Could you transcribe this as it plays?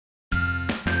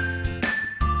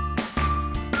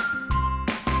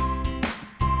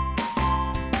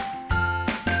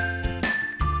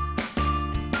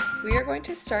We are going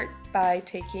to start by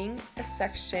taking a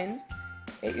section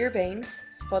at your bangs,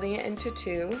 splitting it into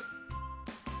two.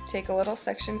 Take a little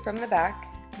section from the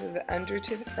back, move it under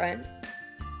to the front.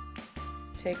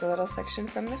 Take a little section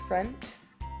from the front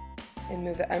and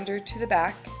move it under to the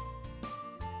back.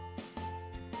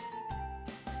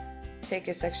 Take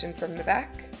a section from the back,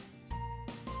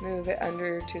 move it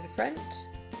under to the front,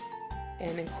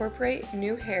 and incorporate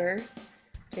new hair,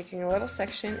 taking a little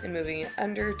section and moving it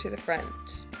under to the front.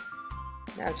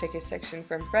 Now take a section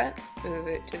from front, move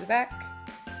it to the back,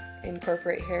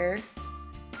 incorporate hair,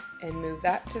 and move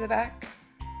that to the back.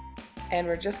 And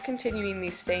we're just continuing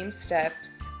these same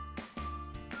steps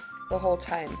the whole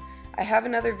time. I have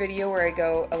another video where I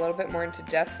go a little bit more into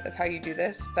depth of how you do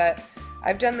this, but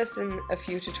I've done this in a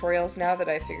few tutorials now that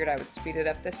I figured I would speed it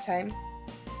up this time.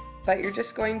 But you're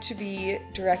just going to be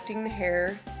directing the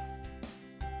hair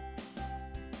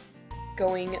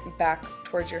going back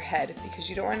towards your head, because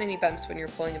you don't want any bumps when you're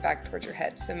pulling it back towards your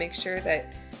head. So make sure that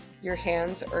your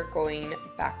hands are going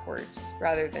backwards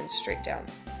rather than straight down.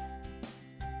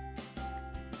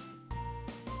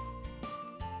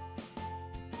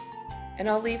 And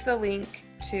I'll leave the link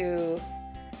to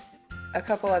a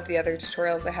couple of the other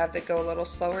tutorials I have that go a little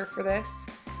slower for this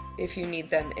if you need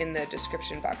them in the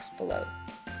description box below.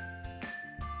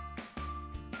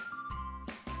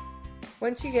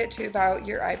 Once you get to about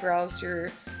your eyebrows, you're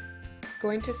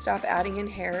going to stop adding in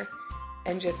hair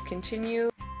and just continue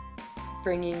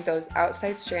bringing those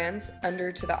outside strands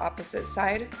under to the opposite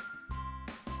side.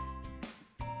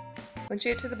 Once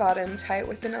you get to the bottom, tie it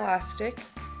with an elastic,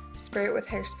 spray it with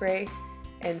hairspray,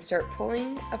 and start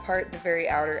pulling apart the very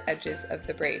outer edges of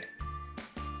the braid.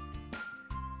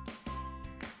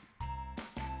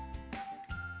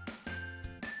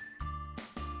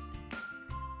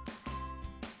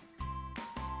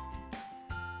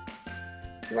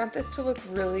 You want this to look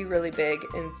really, really big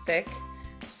and thick,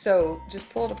 so just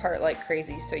pull it apart like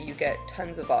crazy so you get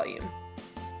tons of volume.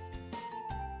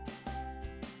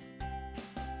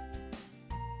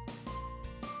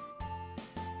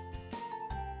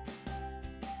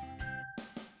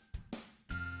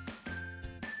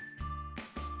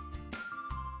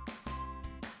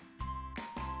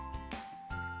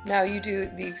 Now you do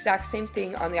the exact same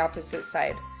thing on the opposite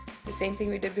side, the same thing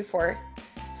we did before.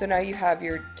 So now you have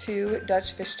your two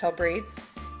Dutch fishtail braids,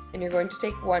 and you're going to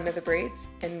take one of the braids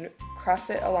and cross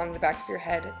it along the back of your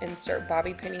head and start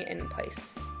bobby pinning it in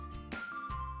place.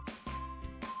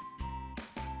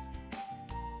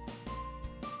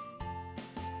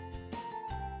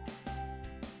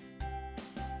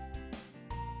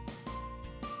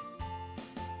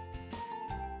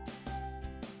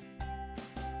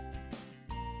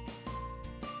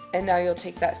 And now you'll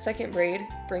take that second braid,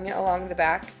 bring it along the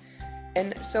back,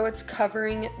 and so it's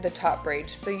covering the top braid.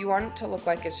 So you want it to look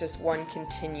like it's just one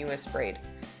continuous braid.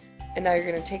 And now you're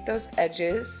going to take those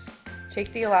edges,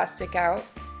 take the elastic out,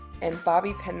 and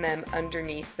bobby pin them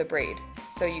underneath the braid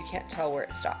so you can't tell where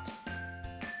it stops.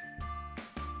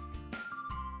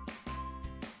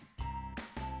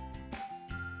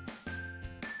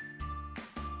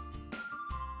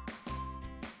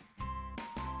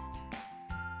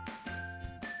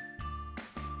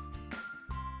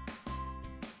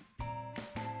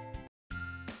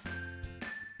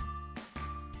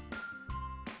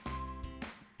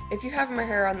 If you have more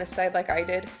hair on this side like I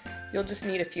did, you'll just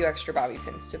need a few extra bobby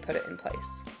pins to put it in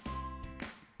place.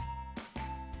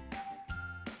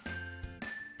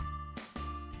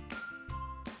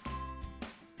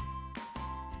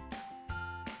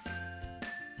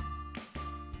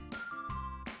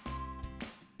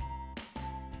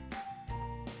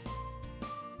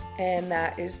 And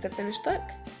that is the finished look.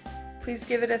 Please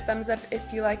give it a thumbs up if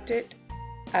you liked it.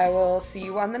 I will see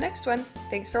you on the next one.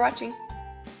 Thanks for watching.